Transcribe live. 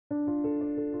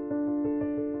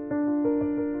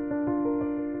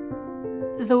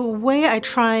The way I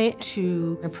try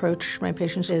to approach my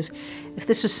patients is, if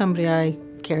this is somebody I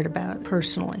cared about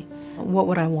personally, what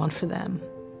would I want for them?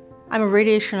 I'm a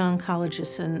radiation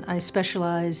oncologist and I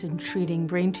specialize in treating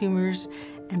brain tumors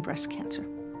and breast cancer.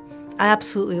 I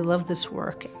absolutely love this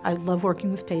work. I love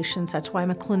working with patients. That's why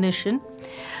I'm a clinician.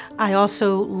 I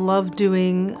also love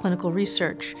doing clinical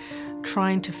research,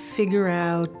 trying to figure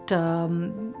out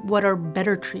what are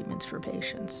better treatments for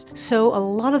patients. So a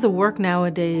lot of the work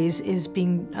nowadays is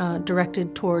being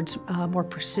directed towards more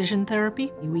precision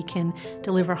therapy. We can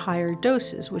deliver higher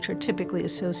doses, which are typically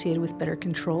associated with better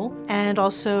control, and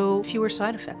also fewer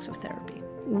side effects of therapy.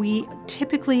 We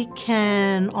typically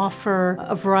can offer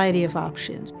a variety of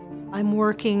options. I'm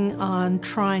working on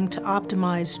trying to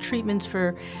optimize treatments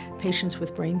for patients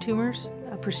with brain tumors,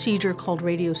 a procedure called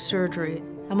radiosurgery.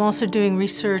 I'm also doing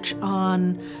research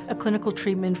on a clinical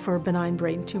treatment for benign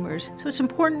brain tumors. So it's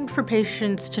important for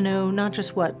patients to know not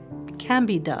just what can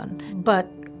be done,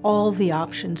 but all the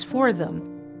options for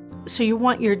them. So you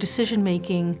want your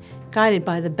decision-making guided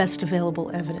by the best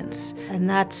available evidence. And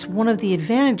that's one of the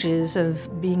advantages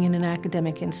of being in an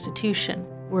academic institution.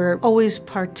 We're always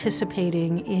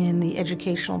participating in the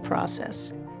educational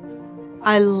process.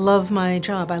 I love my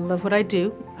job. I love what I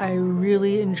do. I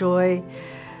really enjoy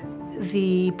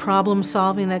the problem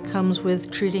solving that comes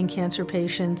with treating cancer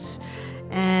patients.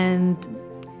 And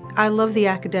I love the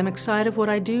academic side of what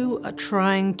I do,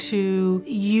 trying to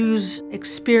use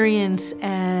experience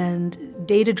and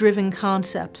data-driven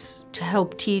concepts to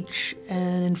help teach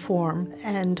and inform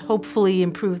and hopefully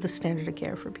improve the standard of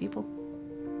care for people.